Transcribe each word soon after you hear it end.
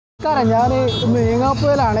കാരണം ഞാൻ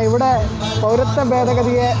ഈങ്ങാപ്പുഴയിലാണ്. ഇവിടെ പൗരത്വ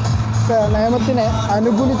ഭേദഗതിയെ നിയമത്തിനെ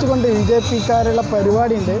അനുകൂലിച്ചുകൊണ്ട് BJPക്കാരുള്ള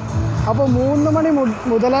പരിപാടിയുണ്ട്. അപ്പോൾ 3 മണി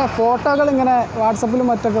മുതലേ ഫോട്ടോകൾ ഇങ്ങനെ വാട്സപ്പിലും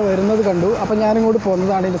മറ്റൊക്കെ വരുന്നത് കണ്ടു. അപ്പോൾ ഞാനിങ്ങോട്ട്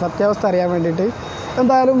പോകുന്നതാണ് ഇതിൻ്റെ സത്യാവസ്ഥ അറിയാൻ വേണ്ടിയിട്ട്.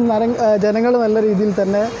 എന്തായാലും ജനങ്ങൾ നല്ല രീതിയിൽ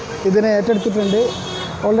തന്നെ ഇതിനെ ഏറ്റെടുത്തിട്ടുണ്ട്.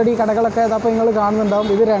 ഓൾറെഡി കടകളൊക്കെ അപ്പോൾ നിങ്ങൾ കാണുന്നുണ്ടാവും.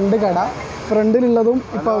 ഇത് 2 കട, ഫ്രണ്ടിലുള്ളതും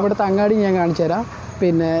ഇപ്പോൾ ഇവിടുത്തെ അങ്ങാടി ഞാൻ കാണിച്ചു തരാം.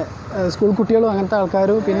 പിന്നെ സ്കൂൾ കുട്ടികളും അങ്ങനത്തെ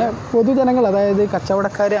ആൾക്കാരും പിന്നെ പൊതുജനങ്ങൾ, അതായത്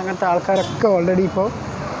കച്ചവടക്കാർ, അങ്ങനത്തെ ആൾക്കാരൊക്കെ ഓൾറെഡി ഇപ്പോൾ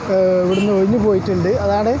ഇവിടുന്ന് ഒഴിഞ്ഞു പോയിട്ടുണ്ട്.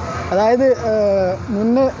 അതായത്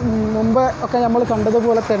മുമ്പ് ഒക്കെ നമ്മൾ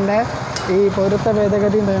കണ്ടതുപോലെ തന്നെ ഈ പൗരത്വ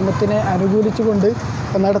ഭേദഗതി നിയമത്തിനെ അനുകൂലിച്ചുകൊണ്ട്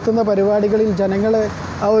നടത്തുന്ന പരിപാടികളിൽ ജനങ്ങൾ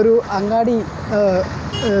ആ ഒരു അങ്ങാടി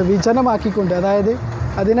വിജനമാക്കിക്കൊണ്ട്, അതായത്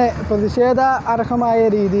അതിനെ പ്രതിഷേധ അർഹമായ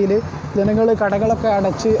രീതിയിൽ ജനങ്ങൾ കടകളൊക്കെ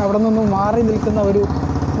അടച്ച് അവിടെ നിന്നും മാറി നിൽക്കുന്ന ഒരു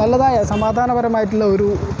നല്ലതായ സമാധാനപരമായിട്ടുള്ള ഒരു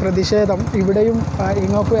പ്രതിഷേധം ഇവിടെയും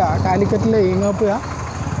ഈങ്ങാപ്പുഴ, കാലിക്കറ്റിലെ ഈങ്ങാപ്പുഴ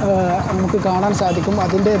നമുക്ക് കാണാൻ സാധിക്കും.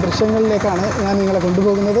 അതിൻ്റെ ദൃശ്യങ്ങളിലേക്കാണ് ഞാൻ നിങ്ങളെ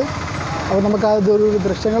കൊണ്ടുപോകുന്നത്. അപ്പോൾ നമുക്ക് അതൊരു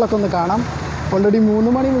ദൃശ്യങ്ങളൊക്കെ ഒന്ന് കാണാം. ഓൾറെഡി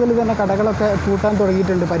 3 മണി മുതൽ തന്നെ കടകളൊക്കെ പൂട്ടാൻ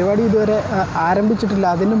തുടങ്ങിയിട്ടുണ്ട്. പരിപാടി ഇതുവരെ ആരംഭിച്ചിട്ടില്ല.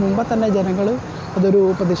 അതിന് മുമ്പ് തന്നെ ജനങ്ങൾ അതൊരു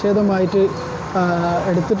പ്രതിഷേധമായിട്ട്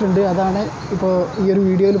എടുത്തിട്ടുണ്ട്. അതാണ് ഇപ്പോൾ ഈ ഒരു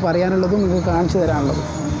വീഡിയോയിൽ പറയാനുള്ളതും നിങ്ങൾക്ക് കാണിച്ചു തരാനുള്ളതും.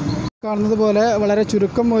 കാണുന്നത് പോലെ വളരെ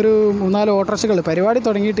ചുരുക്കം ഒരു 3-4 ഓട്ടോറിക്ഷകൾ, പരിപാടി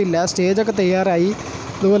തുടങ്ങിയിട്ടില്ല, സ്റ്റേജൊക്കെ തയ്യാറായി.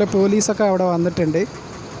 അതുപോലെ പോലീസൊക്കെ അവിടെ വന്നിട്ടുണ്ട്.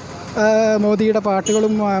 മോദിയുടെ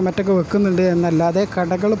പാട്ടുകളും മറ്റൊക്കെ വെക്കുന്നുണ്ട് എന്നല്ലാതെ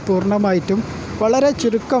കടകൾ പൂർണ്ണമായിട്ടും വളരെ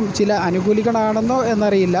ചുരുക്കം ചില അനുകൂലികളാണെന്നോ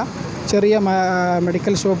എന്നറിയില്ല. ചെറിയ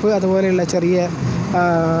മെഡിക്കൽ ഷോപ്പ്, അതുപോലെയുള്ള ചെറിയ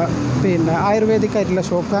പിന്നെ ആയുർവേദിക്കായിട്ടുള്ള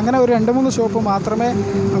ഷോപ്പ്, അങ്ങനെ ഒരു 2-3 ഷോപ്പ് മാത്രമേ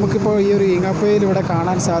നമുക്കിപ്പോൾ ഈ ഒരു ഈങ്ങാപ്പുഴയിൽ ഇവിടെ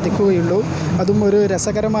കാണാൻ സാധിക്കുകയുള്ളൂ. അതും ഒരു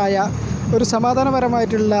രസകരമായ ഒരു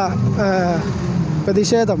സമാധാനപരമായിട്ടുള്ള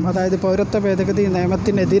പ്രതിഷേധം, അതായത് പൗരത്വ ഭേദഗതി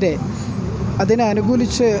നിയമത്തിനെതിരെ അതിനെ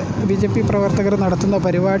അനുകൂലിച്ച് BJP പ്രവർത്തകർ നടത്തുന്ന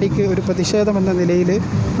പരിപാടിക്ക് ഒരു പ്രതിഷേധം എന്ന നിലയിൽ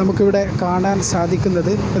നമുക്കിവിടെ കാണാൻ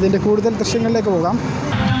സാധിക്കുന്നത്. അതിൻ്റെ കൂടുതൽ ദൃശ്യങ്ങളിലേക്ക് പോകാം.